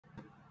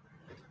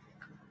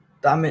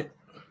Damn it.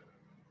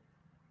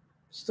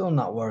 Still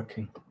not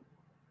working.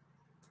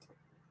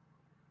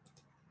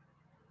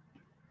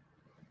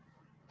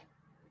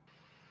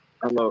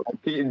 Hello.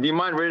 Do you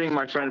mind rating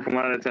my friend from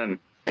 1 out of 10?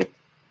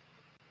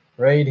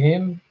 Rate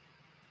him?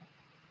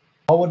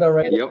 Why would I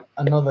rate Yep.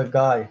 another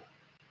guy?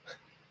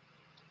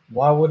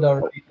 Why would I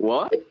rate?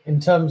 What? In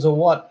terms of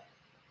what?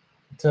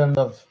 In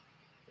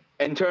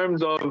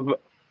terms of...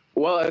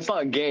 Well, it's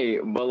not gay,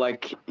 but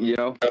like, you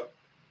know,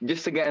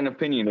 just to get an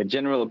opinion, a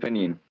general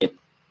opinion.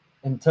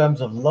 In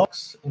terms of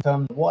looks? In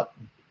terms of what?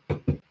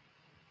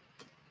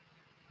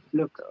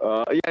 Look.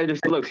 Yeah,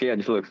 just looks. Yeah,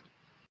 just looks.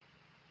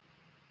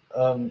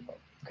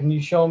 Can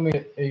you show me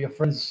your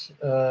friend's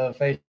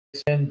face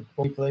again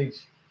for me,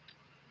 please?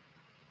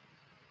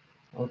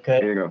 Okay.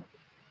 Here you go.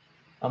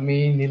 I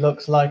mean, he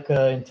looks like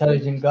an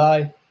intelligent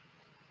guy.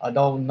 I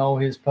don't know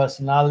his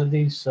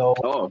personality, so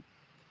Oh.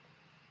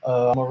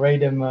 I'm gonna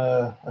rate him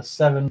a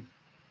 7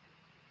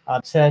 out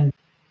of 10.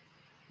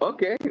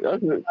 Okay.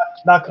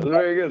 That's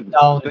very good.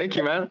 Down. Thank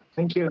you, man.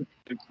 Thank you.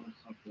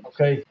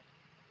 Okay.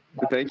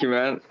 Thank you,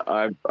 man.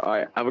 I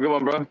have a good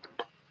one, bro.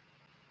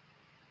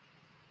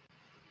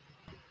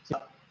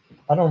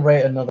 I don't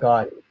rate another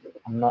guy.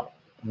 I'm not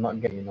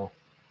gay, you know.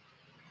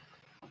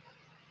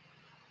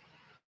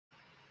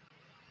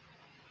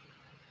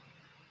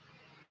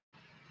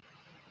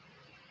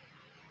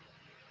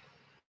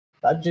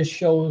 That just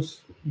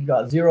shows you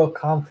got zero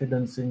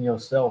confidence in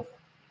yourself.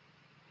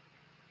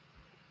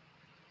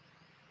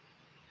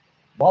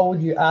 Why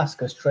would you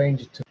ask a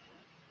stranger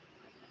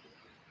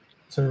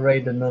to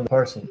rate another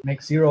person? It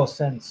makes zero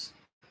sense.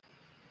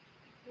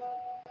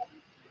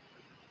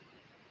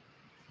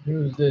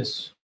 Who's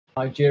this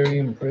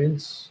Nigerian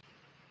prince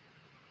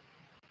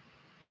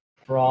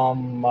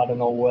from I don't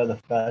know where the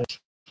fuck.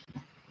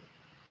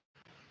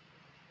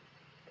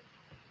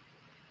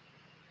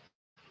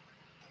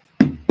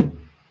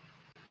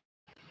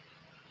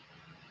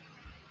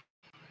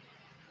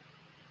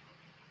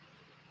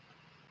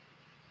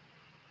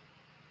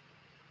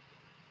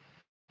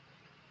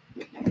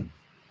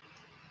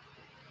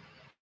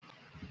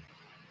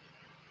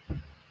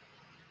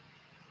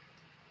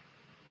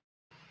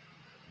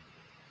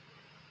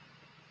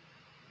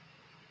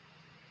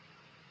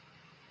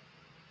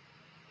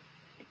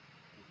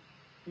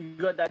 You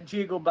got that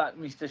jiggle back,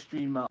 Mr.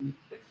 Streamer.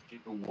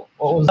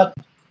 What was that?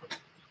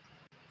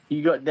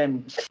 You got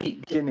them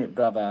cheeks in it,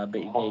 brother.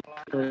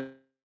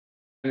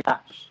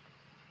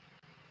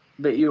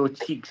 But your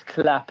cheeks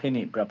clap in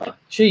it, brother.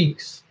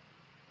 Cheeks.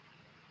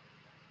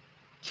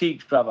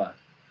 Cheeks, brother.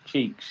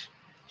 Cheeks.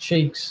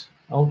 Cheeks.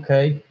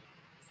 Okay.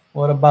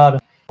 What about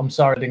him? I'm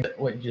sorry, I didn't get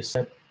what you just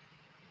said.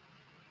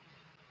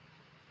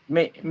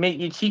 Make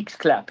your cheeks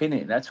clap in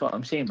it. That's what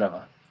I'm saying,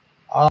 brother.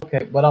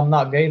 Okay, but I'm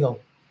not gay though.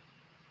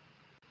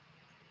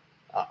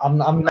 I'm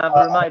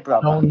Never mind,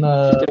 brother. I don't,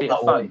 Just a bit of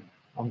that fun. way.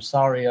 I'm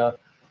sorry.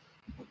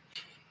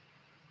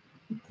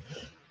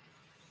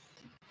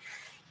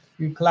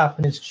 You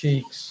clapping his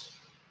cheeks.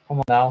 Come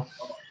on now.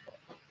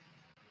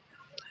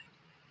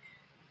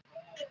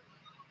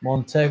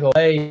 Montego,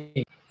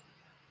 hey,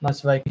 nice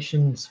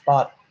vacation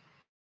spot.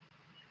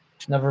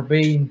 Never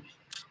been.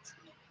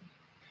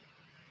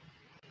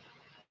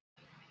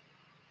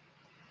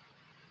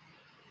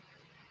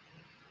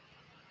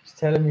 He's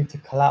telling me to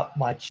clap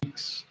my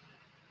cheeks.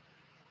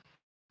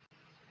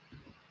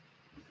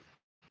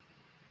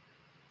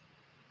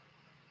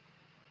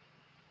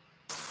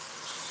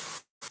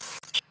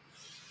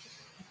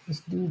 This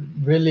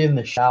dude really in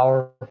the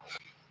shower.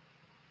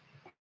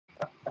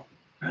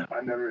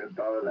 I never even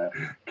thought of that.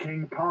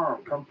 King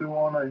Palm, come through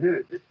on a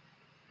hit.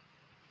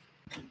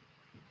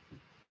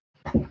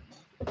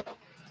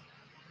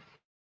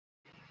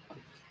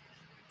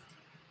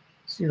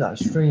 See that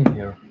stream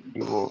here.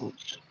 He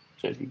wants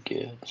to be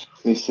good.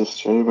 Mr.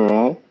 Streamer,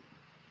 right?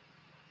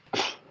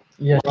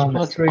 Yeah, on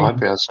the stream.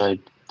 Eyebrows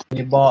side.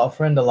 You brought a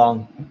friend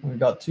along. We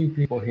got 2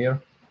 people here.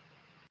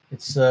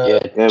 It's Yeah,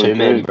 too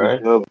many,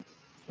 bro.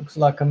 Looks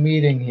like a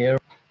meeting here.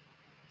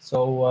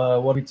 So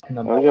what are we talking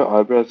about? Oh, your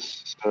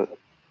eyebrows.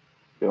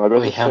 Your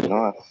eyebrows Wait, are so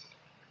nice.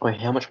 Wait,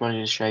 how much money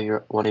to shave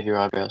one of your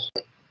eyebrows?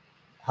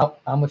 How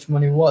much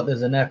money? What?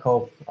 There's an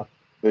echo.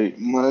 Wait,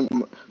 my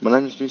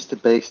name's Mr.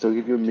 Beast. I'll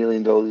give you $1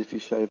 million if you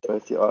shave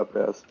both your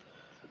eyebrows.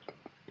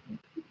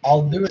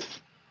 I'll do it.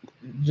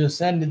 Just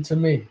send it to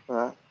me.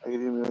 Alright, I'll give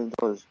you $1 million.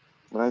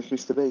 My name's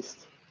Mr.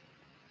 Beast.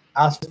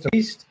 Ask Mr.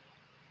 Beast.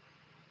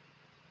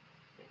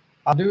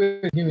 I'll do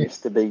it. Give me.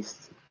 Mr.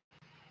 Beast.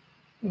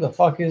 Who the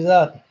fuck is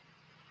that?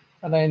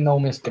 That ain't no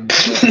Mr.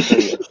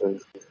 Beast.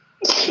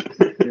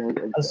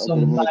 That's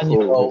some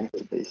 9-year-old.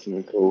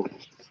 Cool.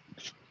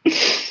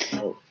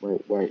 Oh,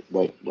 wait.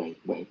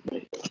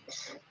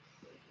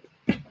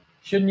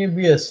 Shouldn't you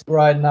be asleep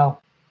right now?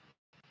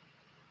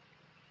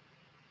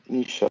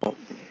 You shut up.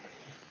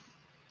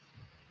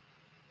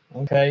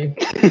 Okay.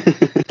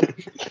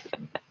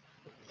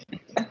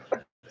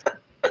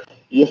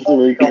 You have to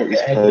recount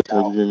this code to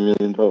 $1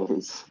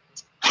 million.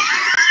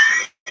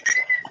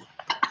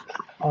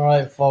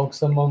 Alright,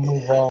 folks, I'm gonna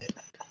move on.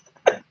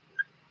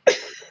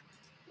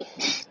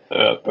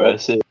 Alright, bro,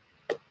 that's it.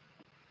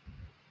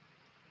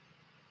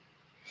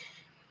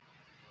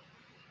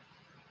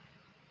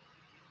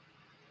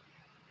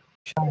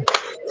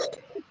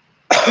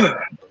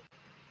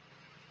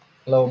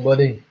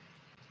 buddy.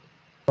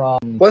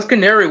 From What's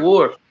Canary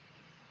Wharf?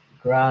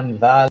 Grand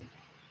Valley.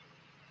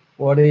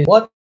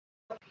 What?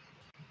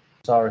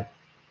 Sorry.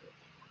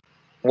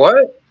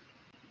 What?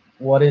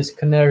 What is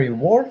Canary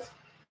Wharf?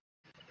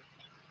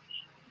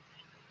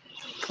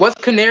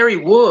 What's Canary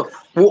Wharf?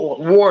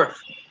 Wharf.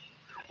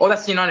 Oh,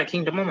 that's the United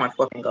Kingdom. Oh my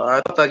fucking god!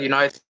 I thought that was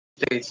United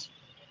States.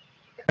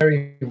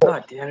 Canary Wharf.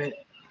 God damn it!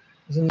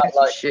 Isn't that That's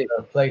like shit.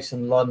 a place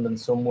in London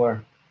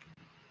somewhere?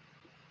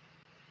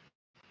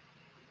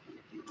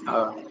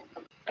 No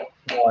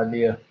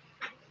idea.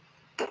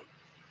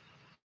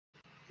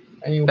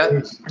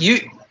 Anyways,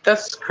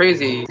 That's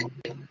crazy.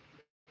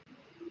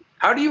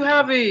 How do you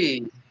have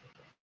a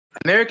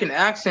American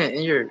accent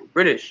and you're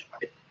British?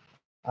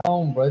 I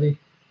don't, buddy.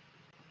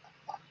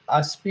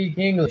 I speak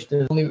English.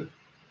 There's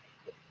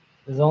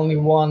only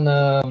one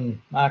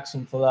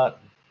accent for that.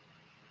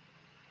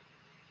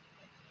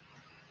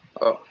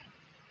 Oh.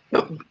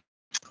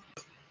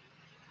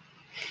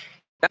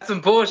 That's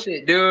some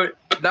bullshit, dude.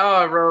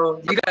 Nah,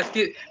 bro. You guys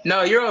get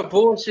no. You're on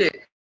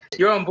bullshit.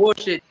 You're on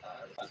bullshit.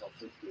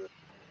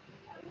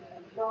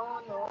 No.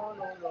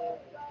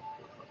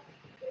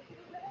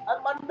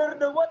 I'm under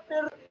the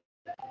water.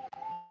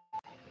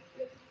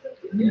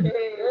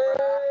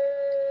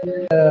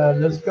 Yeah,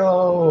 let's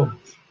go.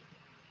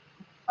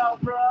 Oh,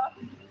 bro.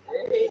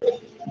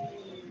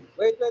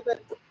 Wait.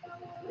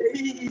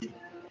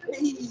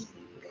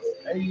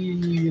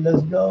 Hey,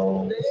 let's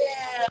go.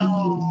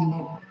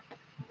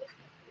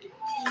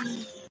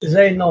 This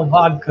ain't no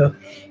vodka.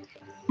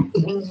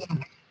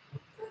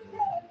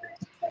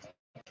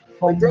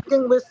 We're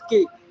drinking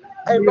whiskey.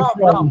 Hey,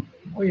 Rob.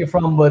 Where you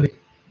from, buddy?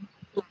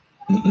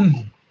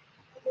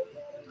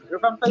 You're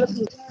from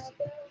Philippines.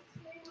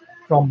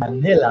 From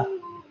Manila.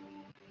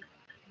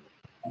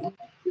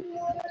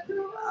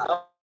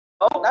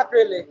 Oh, not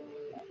really.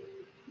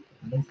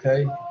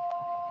 Okay.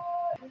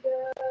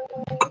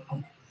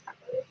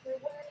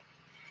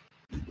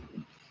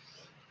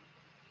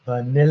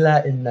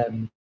 Vanilla in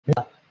the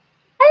middle.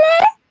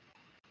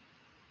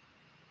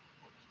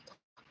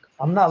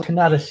 I'm not looking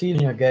at a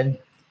ceiling again.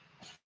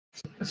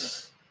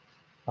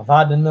 I've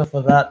had enough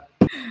of that.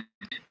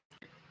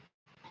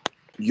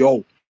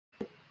 Yo.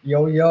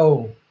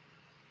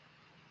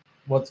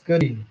 What's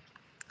goody?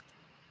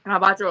 How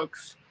about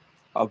drugs?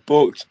 I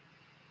booked.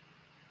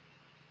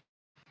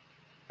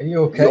 Are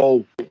you okay?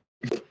 Yo.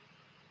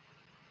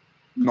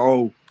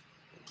 No.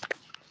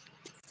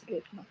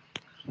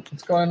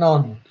 What's going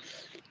on?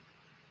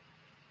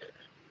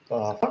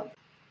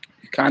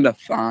 Kind of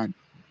fine.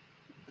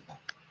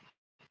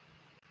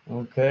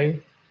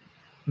 Okay.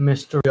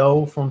 Mr.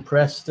 Joe from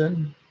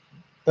Preston.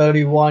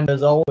 31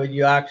 years old, but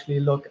you actually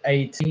look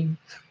 18.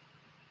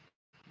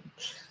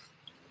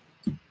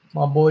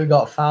 My boy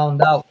got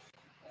found out.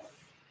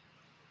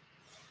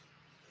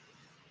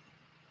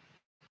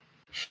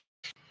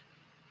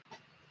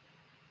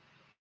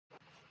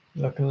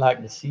 Looking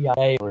like the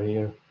CIA over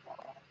here.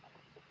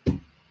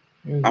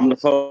 I'm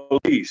the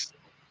police.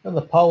 You're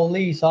the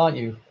police, aren't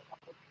you?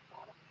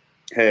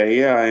 Hell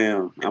yeah, I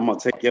am. I'm gonna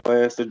take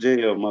your ass to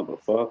jail,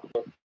 motherfucker.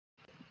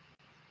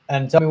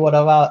 And tell me what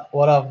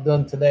I've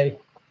done today.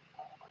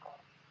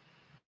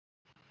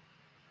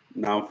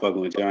 Nah, I'm fucking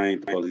with you. I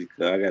ain't the police.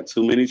 I got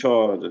too many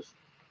charges.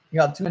 You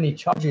got too many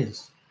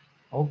charges.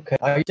 Okay.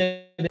 Are you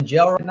in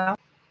jail right now?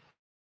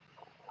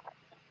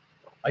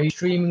 Are you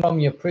streaming from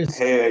your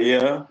prison? Hell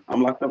yeah.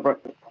 I'm locked up right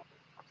now.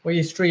 Where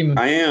you streaming?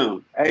 I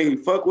am. Hey,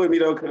 fuck with me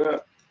though,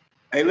 cuz.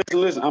 Hey,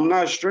 listen. I'm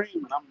not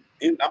streaming.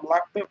 I'm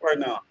locked up right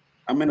now.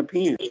 I'm in a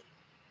pen.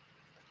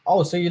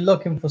 Oh, so you're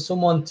looking for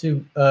someone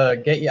to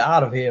get you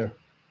out of here?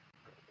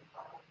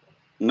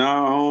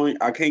 No,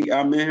 I can't.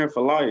 I'm in here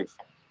for life.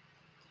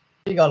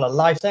 You got a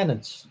life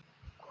sentence.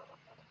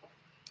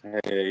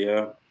 Hell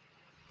yeah.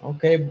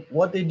 Okay,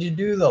 what did you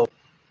do though?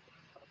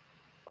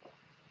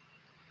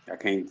 I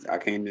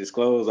can't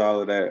disclose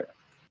all of that.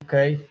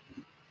 Okay,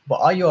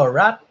 but are you a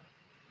rat?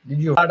 Did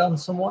you rat on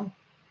someone?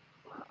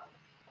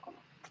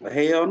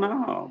 Hell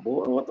no,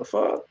 boy. What the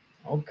fuck?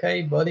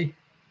 Okay, buddy.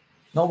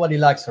 Nobody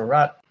likes a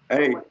rat.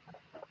 Hey,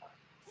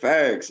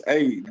 facts.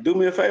 Hey, do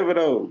me a favor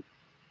though.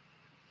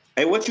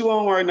 Hey, what you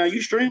on right now?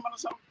 You streaming or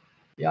something?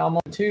 Yeah, I'm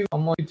on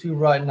YouTube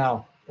right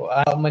now.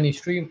 But how many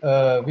stream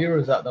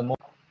viewers at the moment?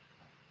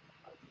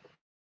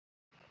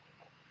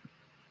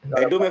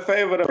 Hey, do me a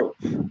favor though.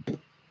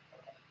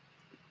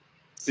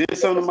 Send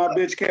some of my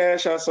bitch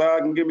cash out so I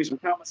can give me some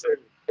commissary.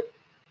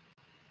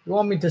 You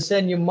want me to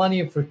send you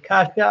money for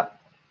Cash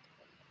App?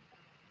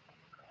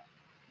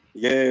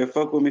 Yeah,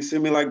 fuck with me.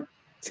 Send me like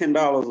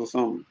 $10 or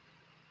something.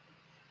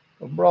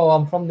 But bro,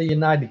 I'm from the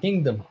United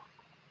Kingdom.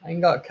 I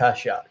ain't got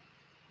Cash App.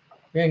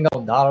 We ain't got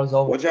no dollars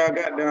over. What y'all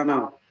got down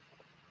there?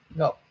 We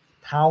got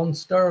pound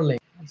sterling.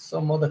 That's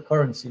some other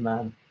currency,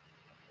 man.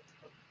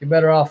 You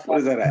better off. What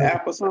is that, an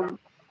app or something?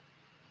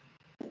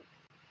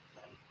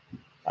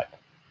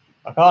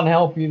 I can't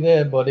help you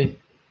there, buddy.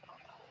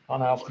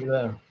 Can't help you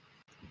there.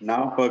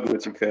 Nah, I'm fucking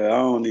with you, cuz I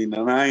don't need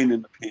none. I ain't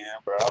in the pen,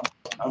 bro.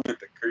 I'm at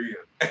the crib.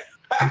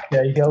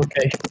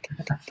 Okay.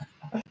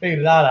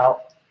 Figure that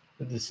out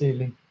with the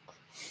ceiling.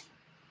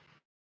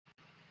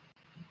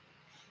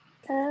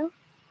 It's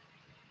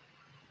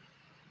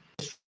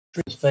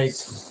fake.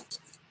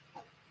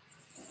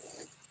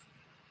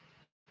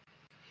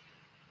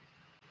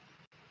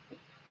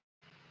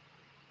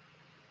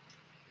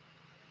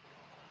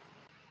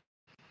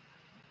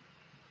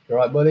 You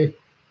right, buddy?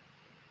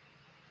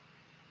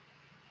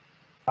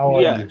 How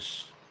are you?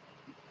 Yes.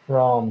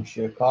 From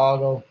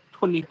Chicago?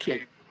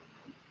 22.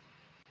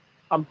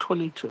 I'm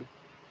 22.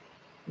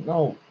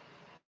 No,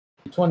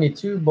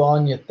 22, but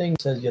on your thing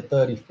says you're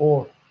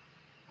 34.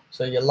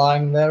 So you're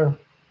lying there?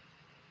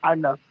 I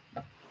know.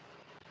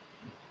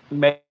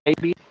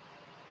 Maybe.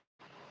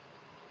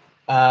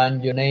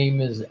 And your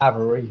name is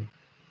Avery,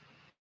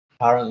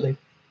 apparently.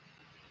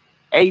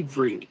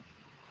 Avery.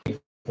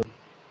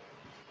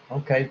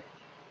 Okay.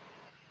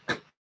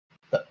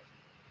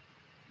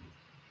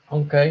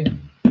 Okay.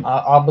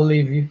 I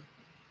believe you.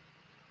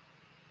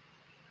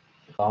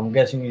 I'm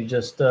guessing you're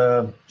just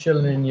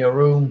chilling in your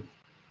room,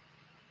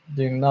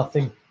 doing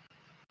nothing.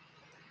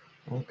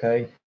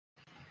 Okay.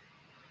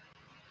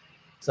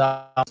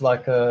 Sounds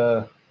like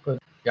a good.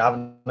 You're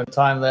having a good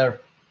time there.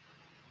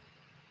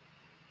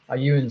 Are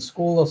you in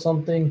school or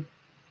something?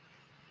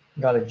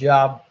 Got a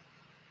job?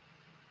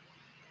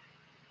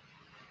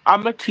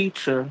 I'm a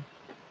teacher.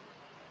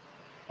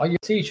 Are you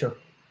a teacher?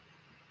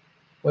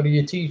 What do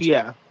you teach?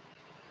 Yeah.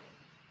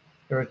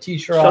 You're a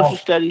teacher Social of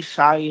studies,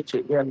 science,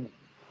 and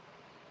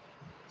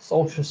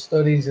social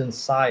studies and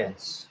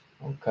science.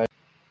 Okay.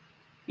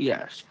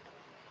 yes.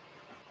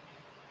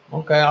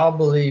 Okay, I'll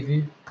believe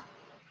you.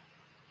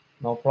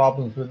 No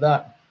problems with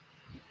that.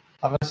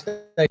 Have a nice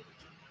day.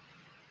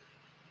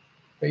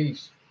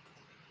 Peace.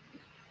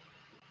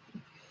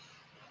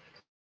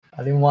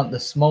 I didn't want the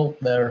smoke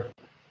there.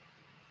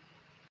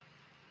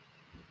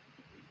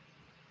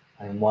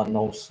 I didn't want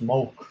no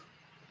smoke.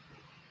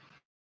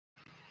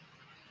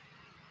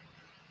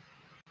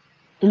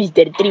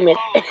 Mr. Trimmer.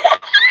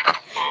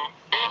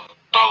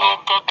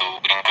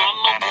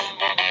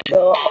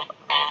 No.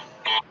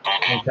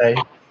 Okay.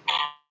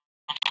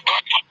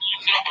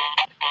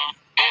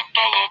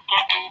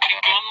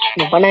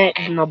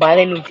 Nos va a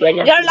denunciar.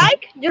 You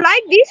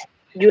like this?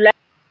 You like?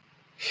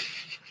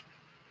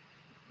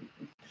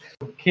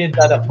 Kid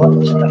at a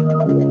bunch.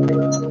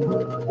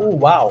 Oh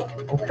wow.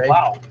 Okay.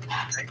 Wow.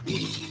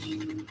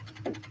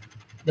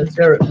 Let's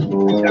hear it.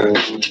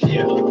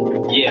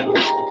 Yeah.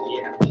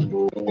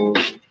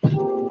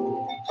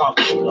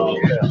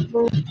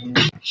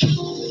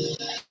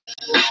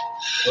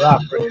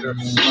 Rap.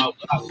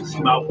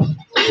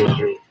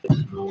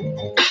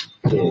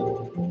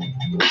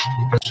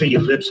 See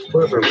your lips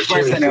quiver.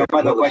 Expressing that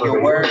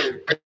motherfucking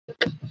word.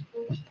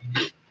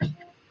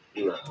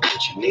 You know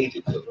what you need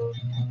to do.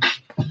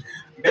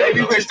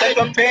 Baby, wish take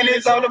them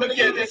panties out of the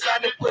kid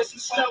inside the pussy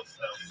slow.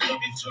 Give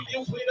it to you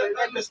with an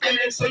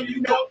understanding so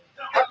you know.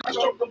 I'm not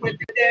struggling with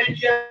the daddy,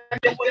 yeah.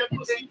 With that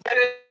pussy better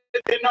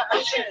than the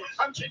ocean.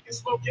 I'm drinking,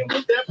 smoking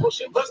with that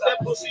pussy, bust that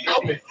pussy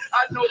open.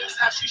 I notice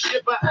how she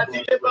shiver, I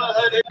deliver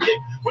her the dick.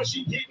 When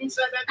she get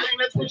inside that thing,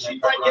 that's when she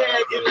like, yeah,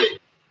 get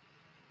it.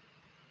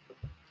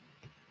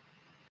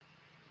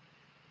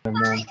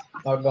 Man,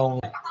 not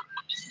going to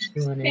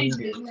any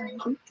English.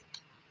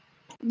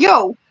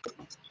 Yo,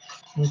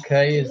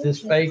 Okay, is this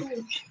fake?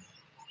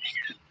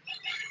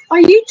 are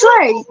you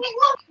Drake?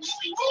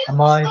 Am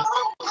I?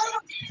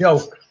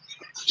 Joke.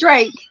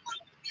 Drake.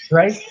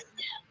 Drake?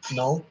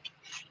 No.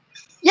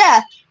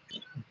 Yeah,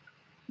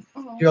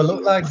 Do you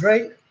look like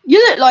Drake? you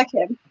look like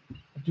him.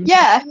 Do you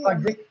Yeah. look like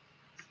Drake?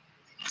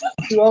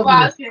 Too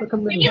ugly. Look at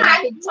me.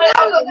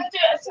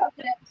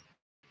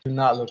 Do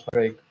not look like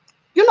Drake.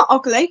 You're not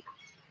ugly.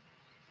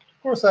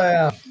 Of course I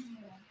am.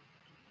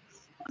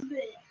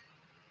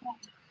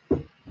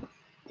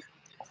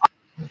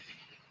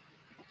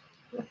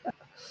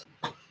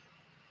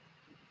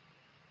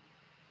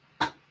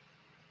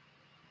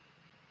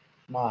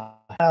 My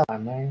hell,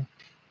 man.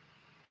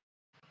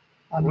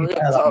 I need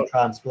hairline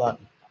transplant.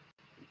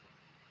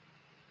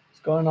 What's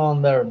going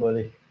on there,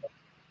 buddy?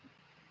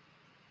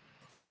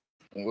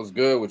 What's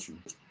good with you?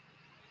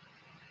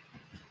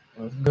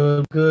 What's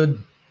good?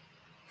 Good.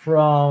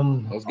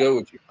 From. What's good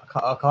with you?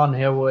 I can't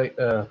hear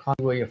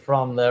where you're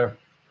from there.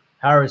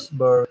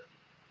 Harrisburg.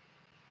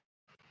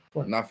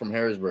 I'm not from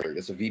Harrisburg.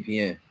 It's a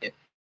VPN.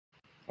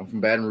 I'm from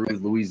Baton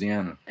Rouge,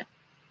 Louisiana.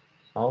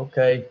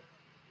 Okay.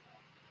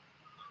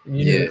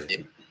 Yeah.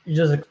 You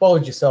just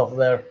exposed yourself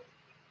there.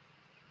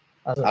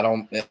 I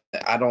don't care.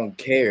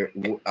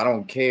 I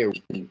don't care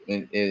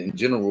in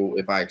general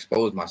if I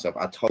expose myself.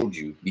 I told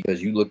you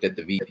because you looked at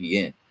the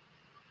VPN.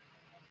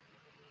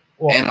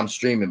 Well, and I'm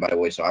streaming, by the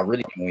way, so I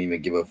really don't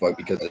even give a fuck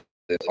because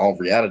in all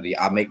reality,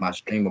 I make my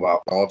stream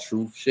about all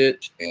truth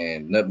shit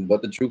and nothing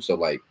but the truth. So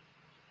like,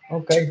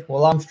 okay,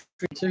 well I'm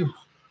streaming too.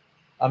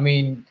 I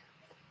mean,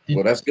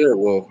 well that's good.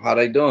 Well, how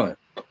they doing?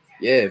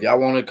 Yeah, if y'all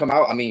want to come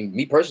out, I mean,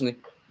 me personally,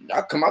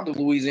 I come out to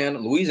Louisiana.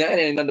 Louisiana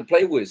ain't nothing to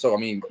play with. So I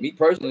mean, me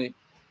personally,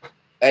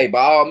 hey,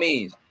 by all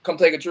means, come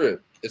take a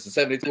trip. It's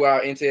a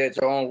 72-hour entry at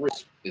your own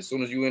risk. As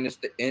soon as you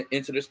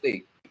into the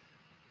state.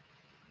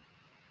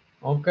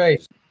 Okay.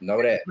 Just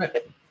know that.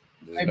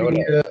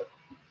 Maybe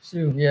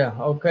Soon, yeah.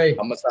 Okay.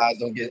 Homicides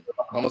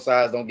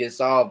don't get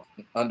solved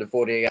under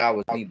 48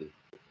 hours either.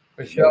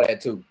 For You sure. know that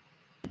too.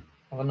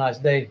 Have a nice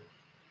day.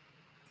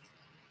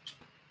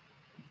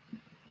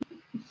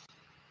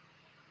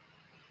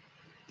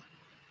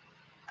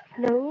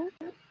 Hello.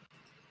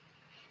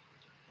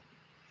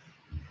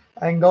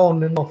 I ain't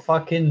going to no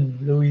fucking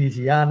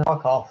Louisiana.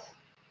 Fuck off.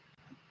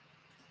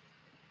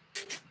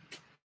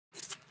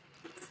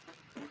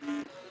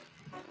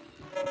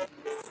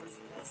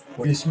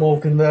 What are you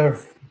smoking there?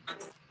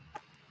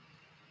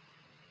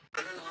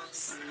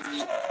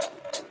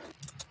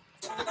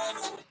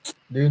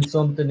 Doing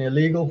something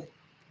illegal?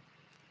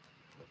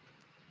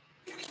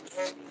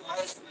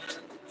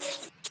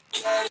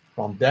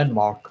 From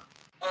Denmark.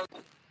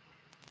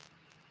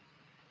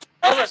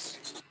 What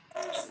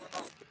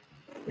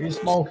are you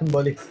smoking,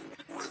 buddy?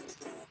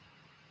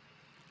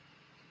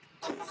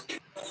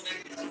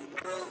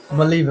 I'm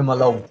gonna leave him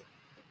alone.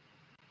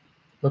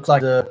 Looks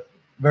like a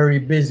very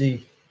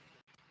busy.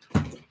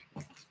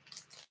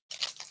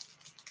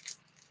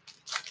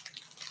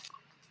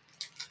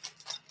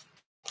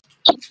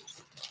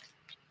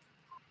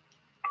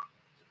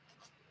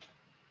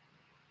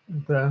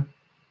 Okay.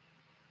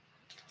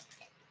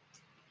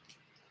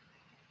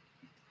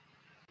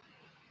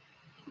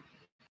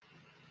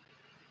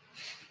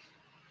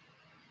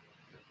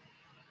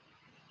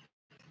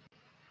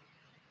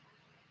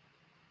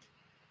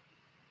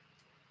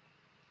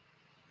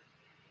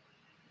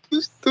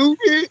 You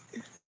stupid.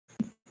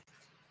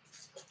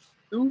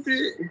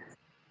 Stupid.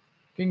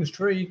 King's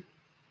Tree.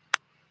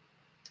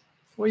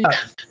 Where you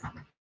at?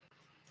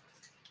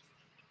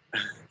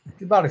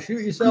 You about to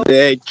shoot yourself?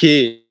 That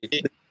kid.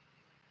 What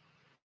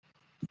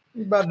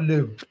you about to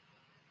do?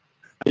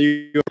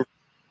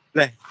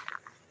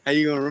 How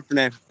you gonna run from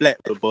that flat,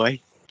 little boy?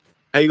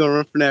 How you gonna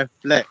run from that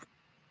flat?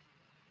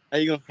 How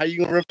you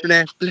gonna run from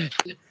that flat?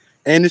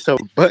 And it's a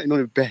button on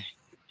the back.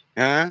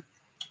 Huh?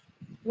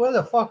 Where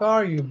the fuck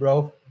are you,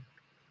 bro?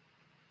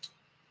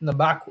 In the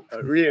back.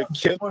 A real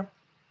killer.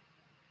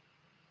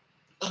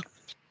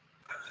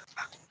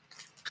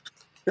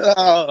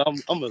 Oh,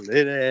 I'm a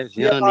little ass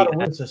young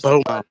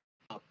nigga.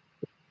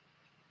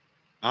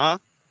 Huh?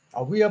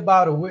 Are we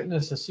about to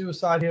witness a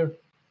suicide here?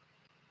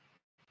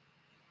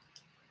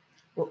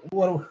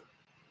 What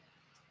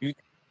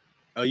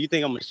you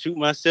think I'm gonna shoot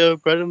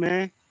myself, brother,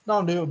 man?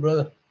 Don't do it,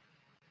 brother.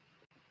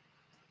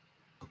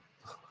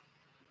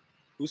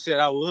 Who said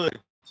I would?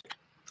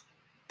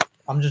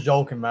 I'm just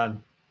joking,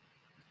 man.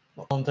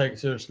 Don't take it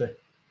seriously.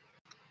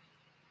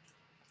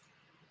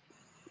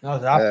 No,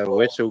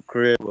 what's your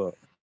crib up?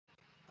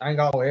 I ain't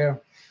got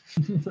hair.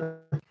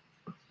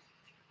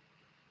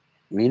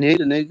 Me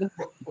neither, nigga.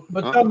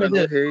 But tell me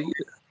this.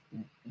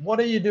 What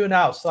are you doing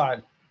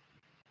outside?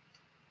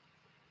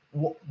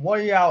 Why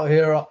are you out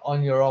here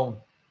on your own?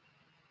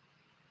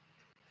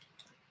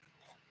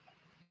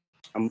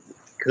 I'm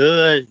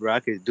good, bro. I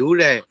could do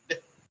that.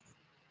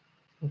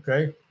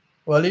 Okay.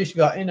 Well, at least you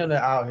got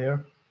internet out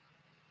here.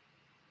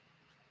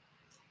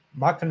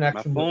 My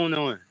connection. My phone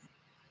on.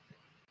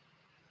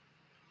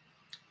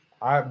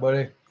 All right,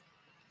 buddy.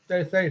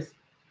 Stay safe.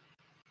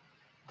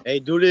 Hey,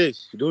 do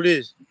this. Do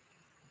this.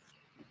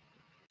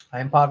 I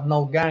ain't part of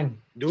no gang.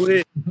 Do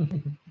this.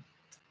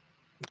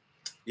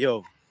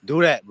 Yo,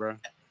 do that, bro.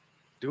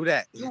 Do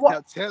that.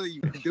 I'm telling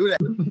you, do that.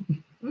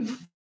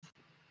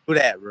 Do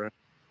that, bro.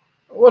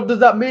 What does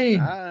that mean?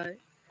 All right.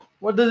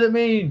 What does it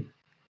mean?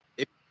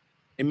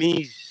 It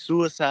means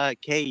suicide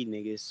K,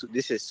 nigga.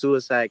 This is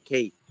suicide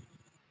K.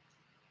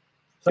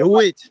 Do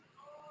it.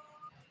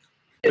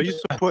 So you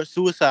support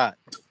suicide.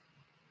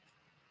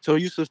 So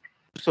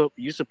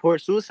you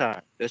support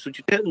suicide. That's what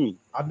you're telling me.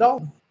 I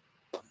don't.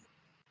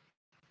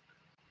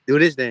 Do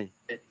this then.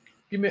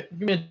 Give me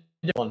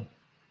a one.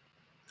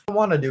 I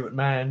want to do it,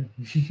 man.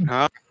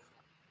 Huh?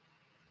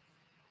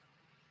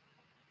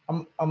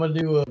 I'm gonna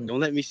do. Don't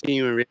let me see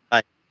you in real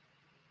life.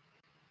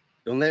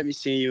 Don't let me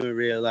see you in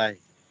real life.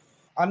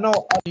 I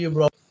know you,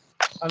 bro.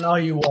 I know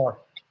who you are.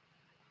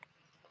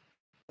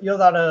 You're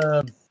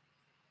that.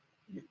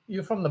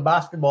 You're from the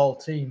basketball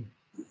team.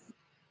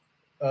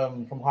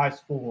 From high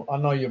school. I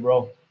know you,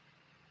 bro.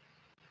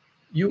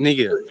 You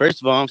nigga.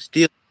 First of all,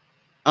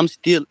 I'm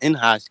still in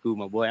high school,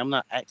 my boy. I'm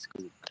not at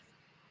school.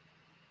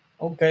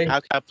 Okay. How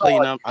can I play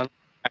now? Huh?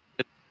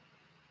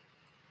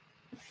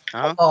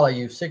 How tall are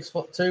you?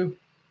 6'2",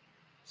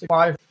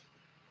 6'5"?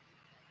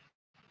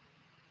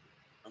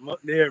 I'm up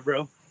there,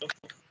 bro.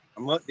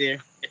 I'm up there.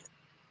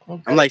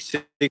 Okay. I'm like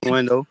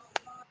 6'1", though.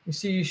 You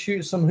see you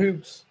shoot some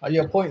hoops. Are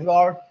you a point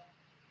guard?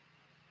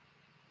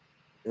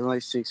 I'm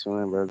like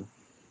 6'1", brother.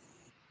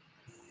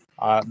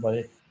 All right,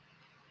 buddy.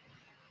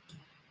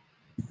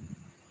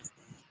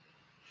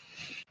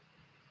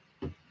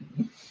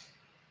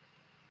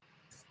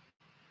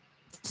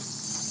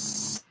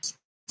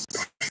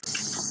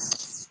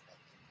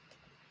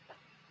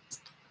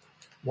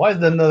 Why is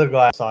there another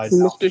guy outside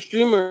now? Mr.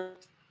 Streamer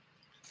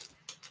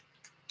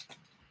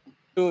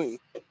doing?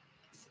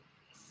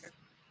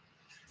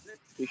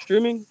 You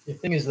streaming? Your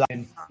thing is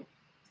lagging.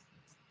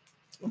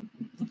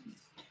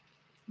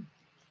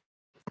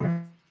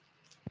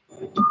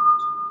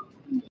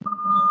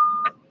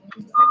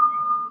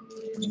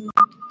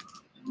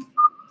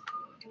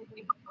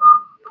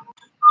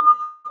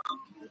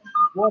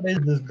 What is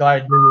this guy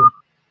doing?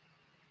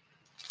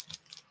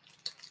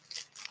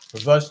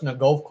 Reversing a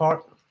golf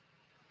cart?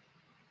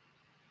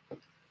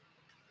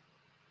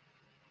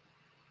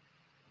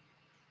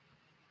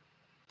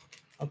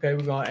 Okay,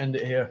 we're going to end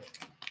it here.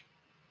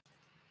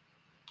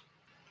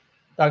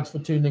 Thanks for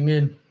tuning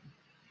in.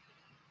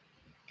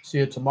 See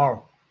you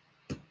tomorrow.